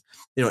Christmas.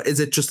 You know, is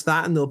it just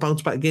that and they'll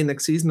bounce back again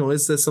next season, or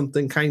is there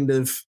something kind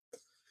of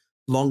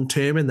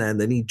long-term in there and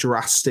they need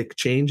drastic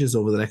changes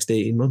over the next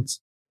 18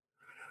 months?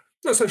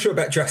 Not so sure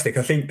about drastic.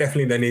 I think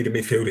definitely they need a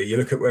midfielder. You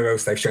look at where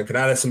else they've strengthened.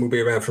 Alisson will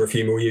be around for a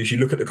few more years. You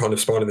look at the kind of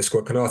spine of the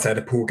squad. Konate had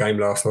a poor game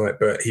last night,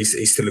 but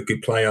he's still a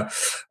good player.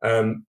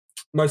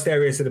 Most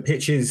areas of the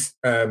pitches,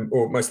 they've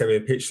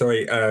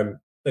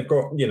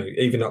got, you know,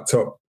 even up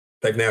top,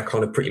 they've now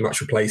kind of pretty much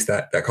replaced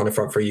that kind of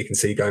front three you can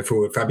see going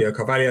forward. Fabio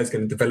Carvalho is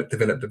going to develop.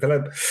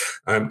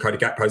 Cody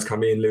Gakpo's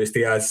come in. Luis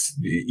Diaz,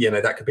 you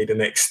know, that could be the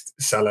next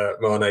Salah,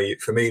 Mane,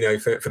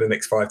 Firmino for the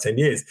next 5-10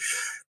 years.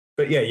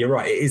 But yeah, you're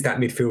right. It is that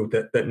midfield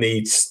that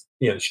needs,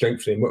 you know,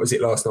 strengthening. What was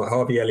it last night?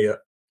 Harvey Elliott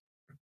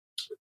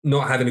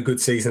not having a good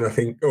season, I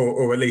think,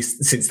 or at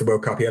least since the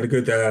World Cup. He had a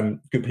good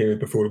period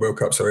before the World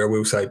Cup. Sorry, I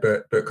will say,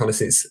 but kind of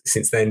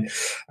since then,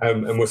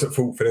 and was at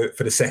fault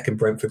for the second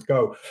Brentford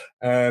goal.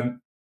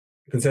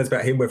 Concerns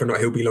about him, whether or not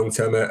he'll be long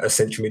term a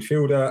central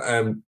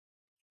midfielder.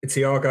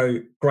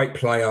 Thiago, great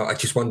player. I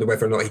just wonder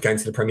whether or not he came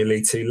to the Premier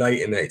League too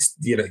late and it's,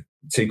 you know,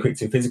 too quick,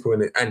 too physical,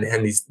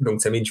 and his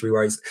long-term injury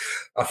worries.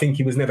 I think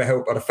he was never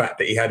helped by the fact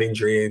that he had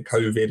injury and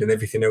COVID and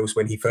everything else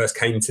when he first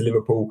came to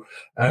Liverpool,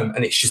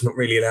 and it's just not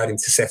really allowed him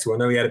to settle. I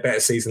know he had a better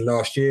season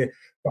last year,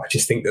 but I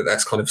just think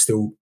that's kind of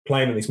still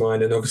playing on his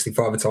mind, and obviously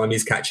Father Time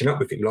is catching up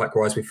with him.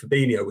 Likewise with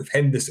Fabinho, with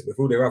Henderson, with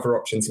all their other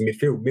options in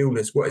midfield.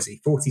 Milner's, what is he,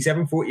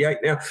 47, 48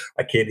 now?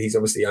 I kid, he's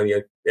obviously only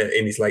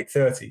in his late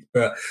 30s,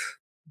 but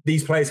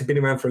these players have been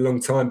around for a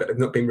long time, but have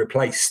not been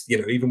replaced.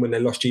 You know, even when they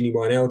lost Gini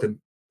Wijnaldum,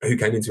 who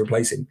came in to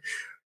replace him.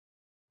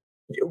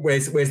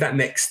 Where's that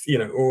next? You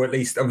know, or at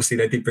least obviously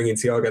they did bring in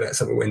Thiago that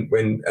summer when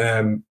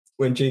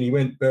Gini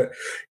went. But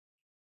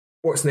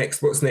what's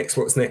next?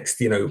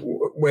 You know,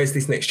 where's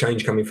this next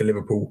change coming for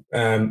Liverpool?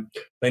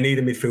 They need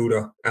a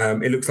midfielder.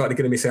 It looks like they're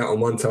going to miss out on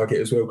one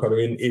target as well, kind of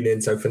in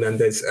Enzo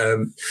Fernandez.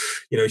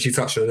 You know, as you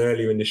touched on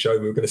earlier in the show,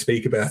 we were going to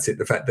speak about it,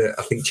 the fact that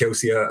I think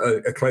Chelsea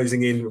are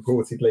closing in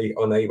reportedly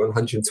on a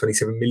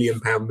 £127 million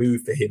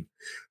move for him.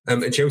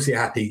 And Chelsea are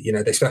happy. You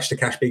know, they splashed the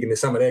cash big in the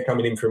summer. They're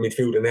coming in for a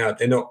midfielder now.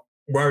 They're not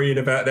worrying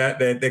about that.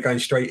 They're going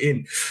straight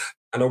in.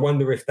 And I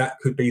wonder if that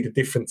could be the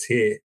difference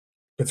here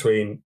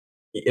between,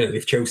 you know,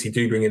 if Chelsea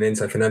do bring in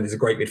Enzo Fernandez, a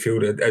great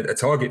midfielder, a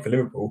target for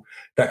Liverpool,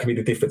 that can be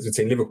the difference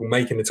between Liverpool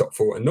making the top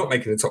 4 and not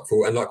making the top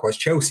 4, and likewise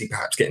Chelsea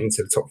perhaps getting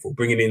into the top 4,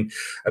 bringing in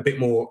a bit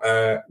more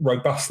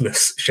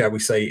robustness, shall we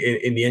say,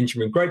 in the engine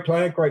room. Great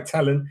player, great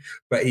talent,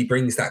 but he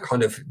brings that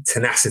kind of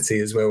tenacity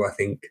as well, I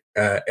think,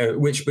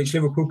 which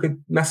Liverpool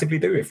could massively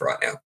do with right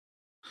now.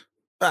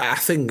 I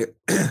think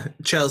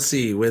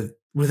Chelsea, with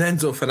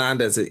Enzo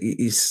Fernandez,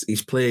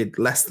 he's played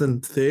less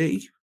than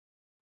 30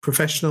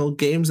 professional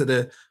games at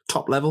a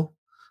top level.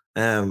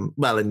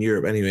 Well, in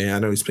Europe anyway. I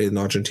know he's played in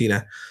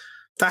Argentina.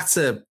 That's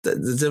a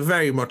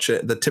very much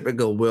the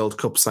typical World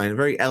Cup sign,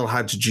 very El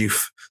Hadji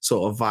Diouf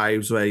sort of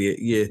vibes, where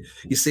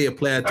you see a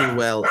player do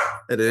well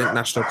at an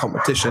international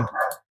competition.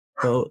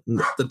 Well,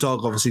 the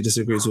dog obviously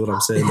disagrees with what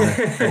I'm saying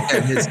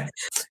there,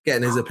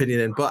 getting his opinion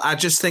in. But I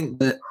just think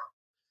that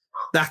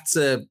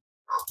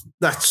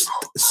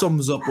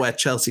sums up where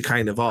Chelsea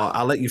kind of are.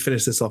 I'll let you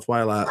finish this off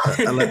while I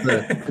let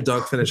the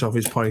dog finish off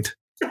his point.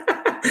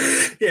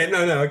 Yeah,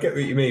 no, I get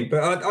what you mean,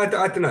 but I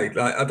don't know.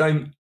 Like, I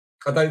don't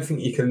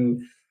think you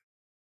can.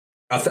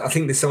 I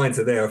think the signs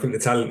are there. I think the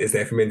talent is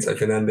there from Enzo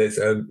Fernandez.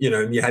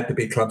 You had the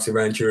big clubs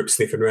around Europe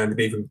sniffing around, and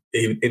even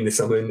in the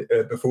summer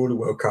before the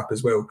World Cup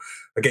as well.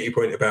 I get your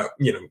point about,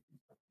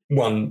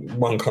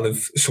 one kind of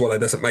swallow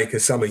doesn't make a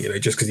summer.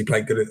 Just because he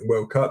played good at the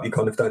World Cup, you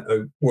kind of don't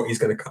know what he's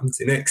going to come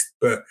to next.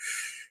 But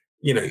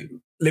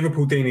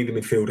Liverpool do need a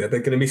midfielder. They're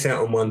going to miss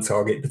out on one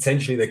target.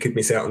 Potentially, they could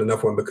miss out on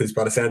another one because,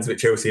 by the sounds of it,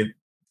 Chelsea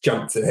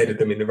jumped ahead of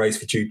them in the race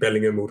for Jude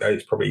Bellingham, although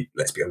it's probably,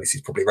 let's be honest,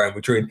 he's probably Real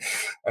Madrid,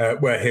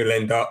 where he'll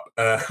end up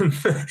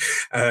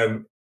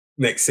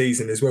next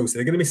season as well. So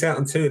they're going to miss out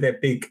on two of their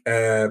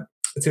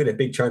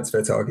big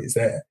transfer targets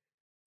there.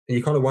 And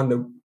you kind of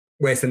wonder,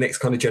 where's the next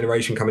kind of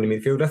generation coming in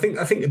midfield? I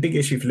think the big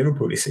issue for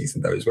Liverpool this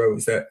season, though, as well,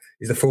 is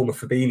the form of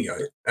Fabinho.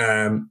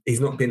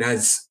 He's not been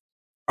as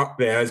up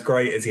there, as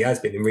great as he has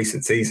been in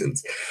recent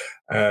seasons.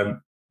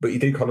 But you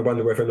do kind of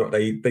wonder whether or not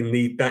they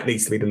need, that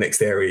needs to be the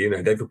next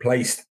area. They've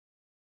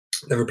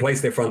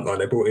replaced their front line.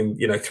 They brought in,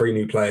 3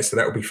 new players, so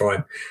that will be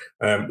fine.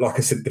 Like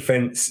I said,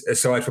 defence,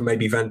 aside from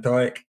maybe Van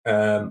Dijk,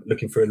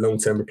 looking for a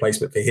long-term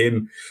replacement for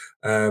him.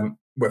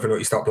 Whether or not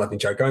you start blooding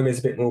Joe Gomez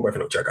a bit more, whether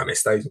or not Joe Gomez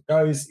stays or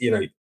goes.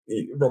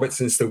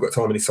 Robertson's still got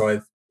time in his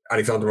side.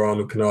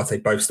 Alexander-Arnold,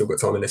 Konate, both still got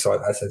time in their side,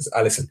 as has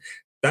Alisson.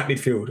 That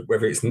midfield,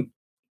 whether it's,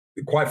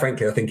 quite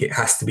frankly, I think it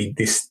has to be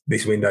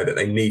this window that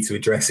they need to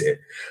address it.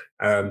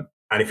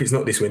 And if it's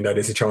not this window,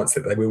 there's a chance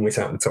that they will miss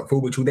out on the top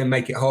 4, which will then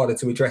make it harder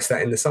to address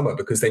that in the summer,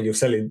 because then you're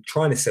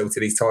trying to sell to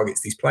these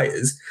targets, these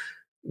players,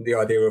 the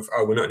idea of,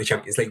 we're not in the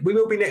Champions League. We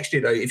will be next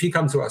year, though. If you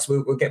come to us,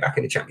 we'll get back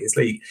in the Champions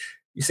League.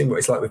 You've seen what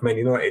it's like with Man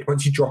United.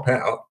 Once you drop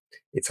out,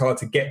 it's hard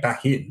to get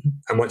back in.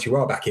 And once you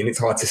are back in, it's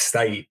hard to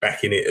stay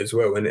back in it as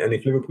well. And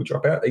if Liverpool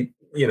drop out,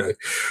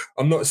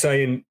 I'm not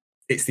saying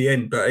it's the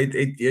end, but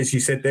it, as you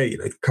said there,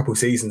 a couple of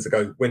seasons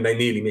ago when they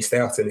nearly missed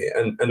out on it,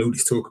 and all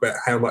this talk about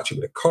how much it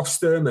would have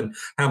cost them and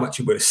how much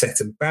it would have set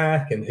them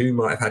back and who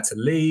might have had to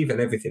leave and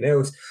everything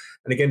else.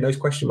 And again, those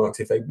question marks,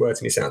 if they were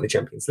to miss out on the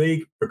Champions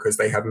League because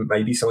they haven't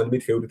maybe signed a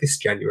midfielder this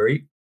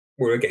January,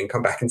 will again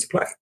come back into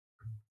play.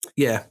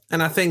 Yeah,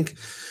 and I think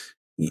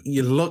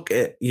you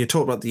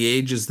talk about the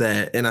ages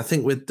there, and I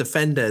think with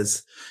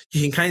defenders,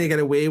 you can kind of get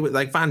away with,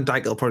 like, Van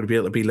Dijk will probably be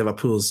able to be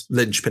Liverpool's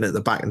linchpin at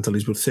the back until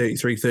he's about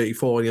 33,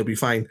 34, and he'll be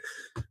fine.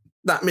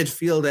 That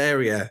midfield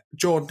area,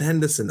 Jordan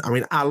Henderson,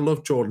 I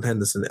love Jordan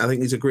Henderson. I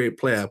think he's a great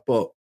player,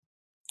 but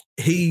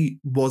he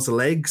was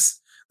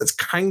legs. That's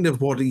kind of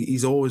what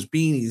he's always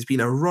been. He's been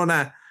a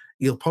runner.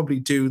 He'll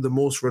probably do the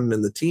most running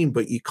in the team,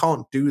 but you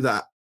can't do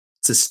that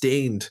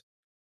sustained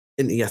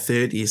into your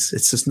 30s.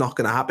 It's just not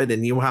going to happen,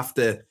 and you have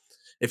to,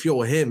 if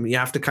you're him, you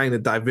have to kind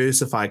of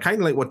diversify, kind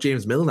of like what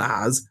James Milner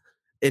has,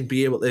 and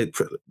be able to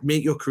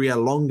make your career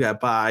longer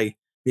by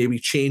maybe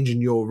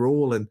changing your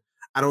role. And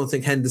I don't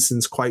think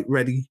Henderson's quite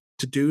ready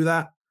to do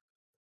that.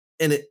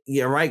 And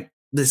you're right,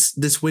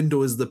 this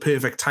window is the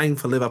perfect time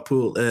for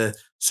Liverpool to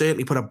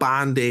certainly put a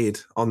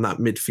Band-Aid on that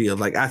midfield.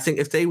 Like, I think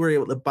if they were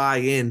able to buy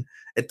in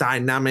a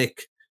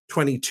dynamic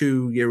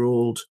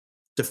 22-year-old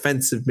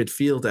defensive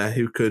midfielder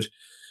who could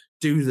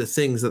do the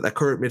things that their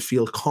current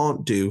midfield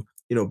can't do,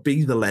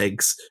 be the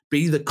legs,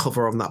 be the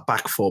cover on that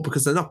back four,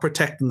 because they're not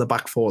protecting the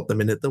back four at the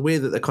minute. The way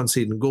that they're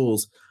conceding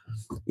goals,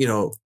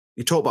 you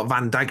talk about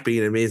Van Dijk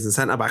being an amazing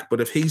centre-back, but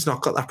if he's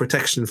not got that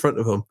protection in front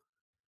of him,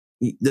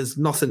 there's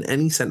nothing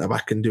any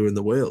centre-back can do in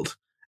the world.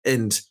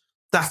 And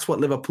that's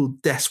what Liverpool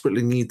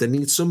desperately need. They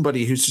need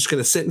somebody who's just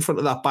going to sit in front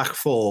of that back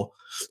four,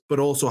 but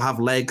also have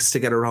legs to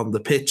get around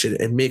the pitch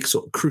and make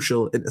sort of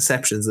crucial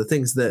interceptions, the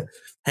things that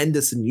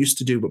Henderson used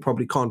to do but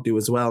probably can't do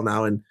as well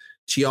now. And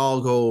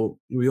Thiago,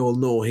 we all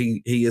know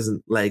he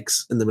isn't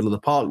legs in the middle of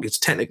the park. He's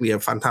technically a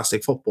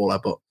fantastic footballer,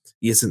 but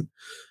he isn't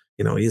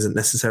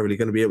necessarily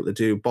going to be able to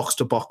do box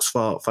to box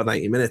for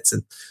 90 minutes.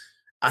 And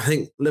I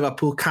think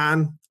Liverpool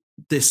can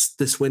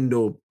this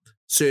window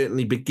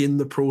certainly begin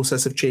the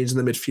process of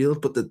changing the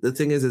midfield. But the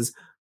thing is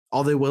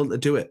are they willing to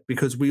do it?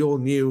 Because we all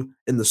knew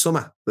in the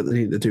summer that they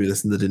needed to do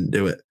this and they didn't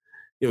do it.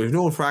 We've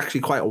known for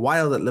actually quite a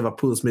while that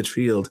Liverpool's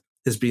midfield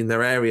has been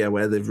their area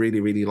where they've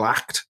really, really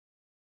lacked.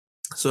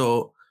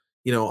 So,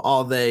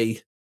 are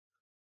they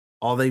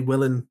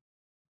willing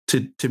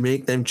to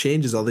make them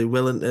changes? Are they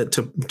willing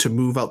to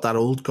move out that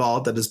old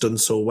guard that has done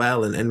so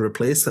well and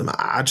replace them?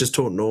 I just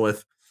don't know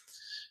if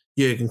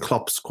Jurgen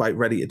Klopp's quite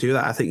ready to do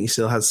that. I think he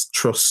still has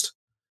trust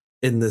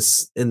in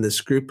this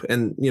group.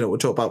 And, we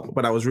talk about,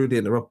 when I was rudely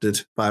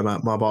interrupted by my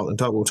Barton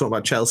talk, we were talking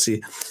about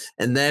Chelsea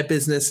and their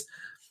business.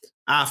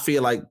 I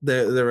feel like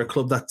they're a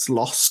club that's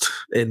lost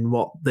in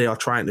what they are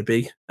trying to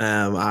be.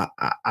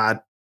 I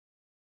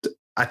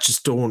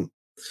just don't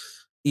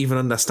even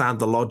understand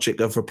the logic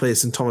of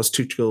replacing Thomas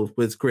Tuchel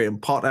with Graham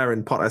Potter,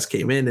 and Potter's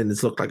came in and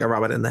it's looked like a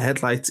rabbit in the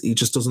headlights. He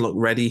just doesn't look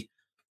ready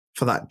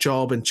for that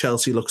job, and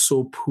Chelsea looks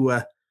so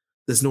poor.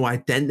 There's no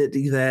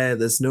identity there.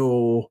 There's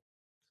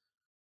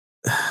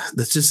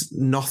just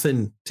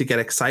nothing to get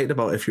excited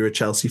about if you're a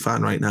Chelsea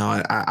fan right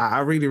now. I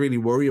really, really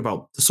worry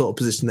about the sort of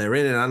position they're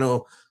in, and I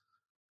know,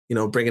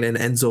 bringing in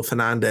Enzo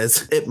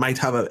Fernandez, it might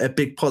have a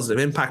big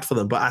positive impact for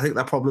them, but I think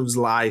their problems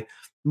lie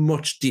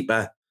much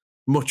deeper,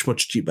 much,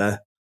 much deeper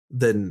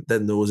than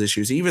those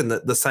issues. Even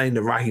the sign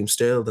of Raheem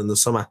Sterling in the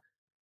summer.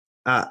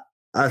 I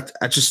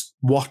just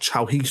watch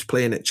how he's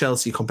playing at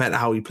Chelsea compared to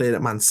how he played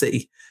at Man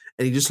City,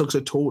 and he just looks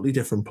a totally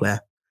different player,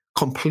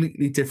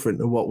 completely different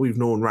to what we've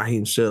known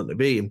Raheem Sterling to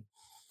be. And,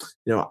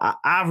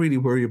 I really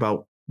worry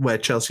about where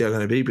Chelsea are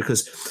going to be,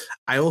 because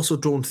I also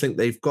don't think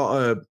they've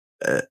got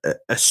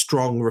a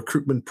strong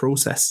recruitment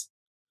process.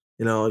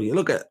 You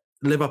look at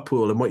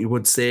Liverpool, and what you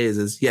would say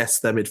is yes,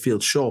 their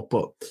midfield's short,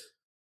 but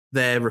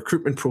their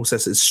recruitment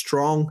process is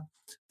strong.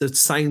 They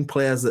sign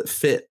players that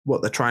fit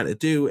what they're trying to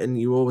do, and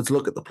you always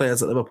look at the players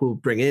that Liverpool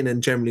bring in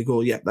and generally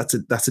go, yeah, that's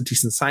a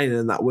decent signing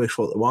and that works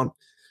for what they want.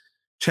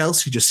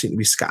 Chelsea just seem to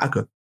be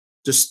scattergun.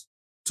 Just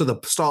to the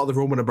start of the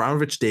Roman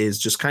Abramovich days,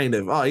 just kind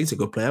of, oh, he's a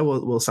good player,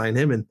 we'll sign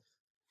him. And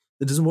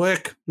it doesn't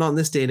work. Not in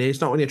this day and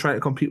age. Not when you're trying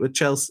to compete with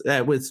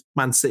Chelsea, with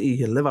Man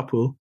City and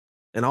Liverpool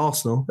and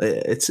Arsenal.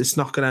 It's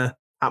not going to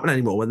happen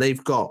anymore when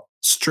they've got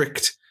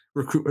strict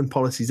recruitment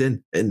policies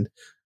in. And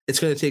it's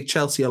going to take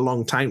Chelsea a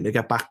long time to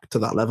get back to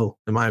that level,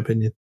 in my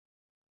opinion.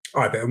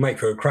 All right, but it'll make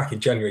for a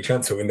cracking January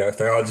transfer window if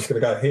they are just going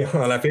to go, here,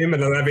 I'll have him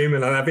and I'll have him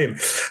and I'll have him.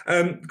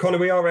 Connor,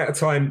 we are out of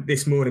time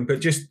this morning,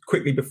 but just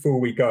quickly before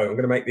we go, I'm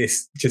going to make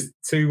this just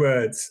 2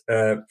 words,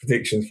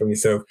 predictions from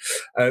yourself.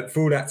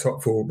 For that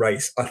top 4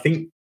 race, I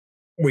think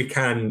we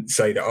can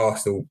say that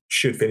Arsenal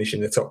should finish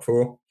in the top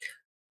 4.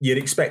 You'd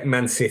expect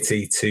Man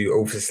City to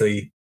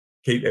obviously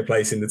keep their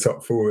place in the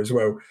top 4 as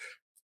well.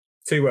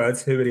 2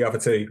 words, who are the other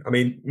 2? I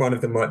mean, one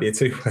of them might be a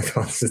 2-word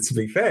answer, to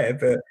be fair,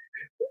 but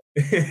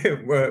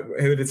who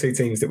are the 2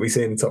 teams that we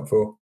see in the top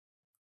 4?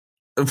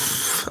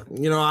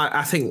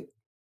 I think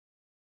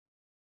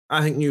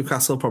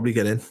Newcastle probably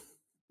get in.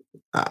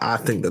 I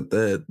think that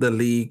the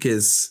league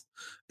is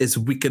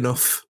weak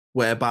enough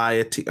whereby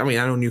a team, I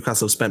know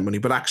Newcastle spent money,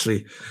 but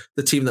actually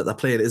the team that they're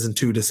playing isn't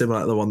too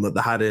dissimilar to the one that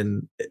they had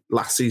in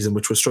last season,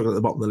 which was struggling at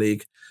the bottom of the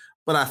league.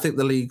 But I think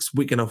the league's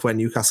weak enough where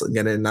Newcastle can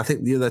get in. I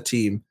think the other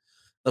team,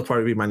 they'll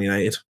probably be Man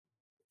United.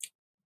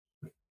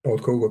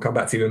 Old cool. We'll come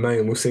back to you in May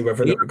and we'll see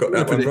whether we've got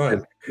that one right.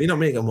 You're not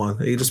making one.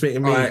 Are you just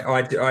making me?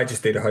 I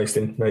just do the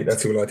hosting, mate.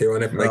 That's all I do. I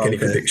never make any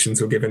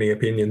predictions or give any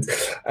opinions.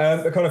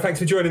 But Connor, thanks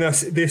for joining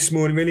us this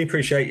morning. Really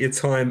appreciate your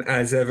time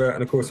as ever.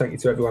 And of course, thank you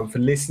to everyone for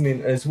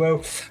listening as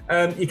well.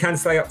 You can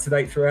stay up to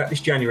date throughout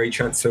this January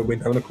transfer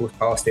window and of course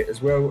past it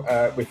as well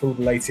with all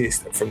the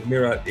latest from the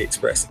Mirror, the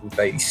Express and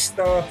Daily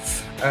Star.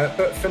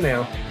 But for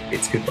now,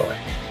 it's goodbye.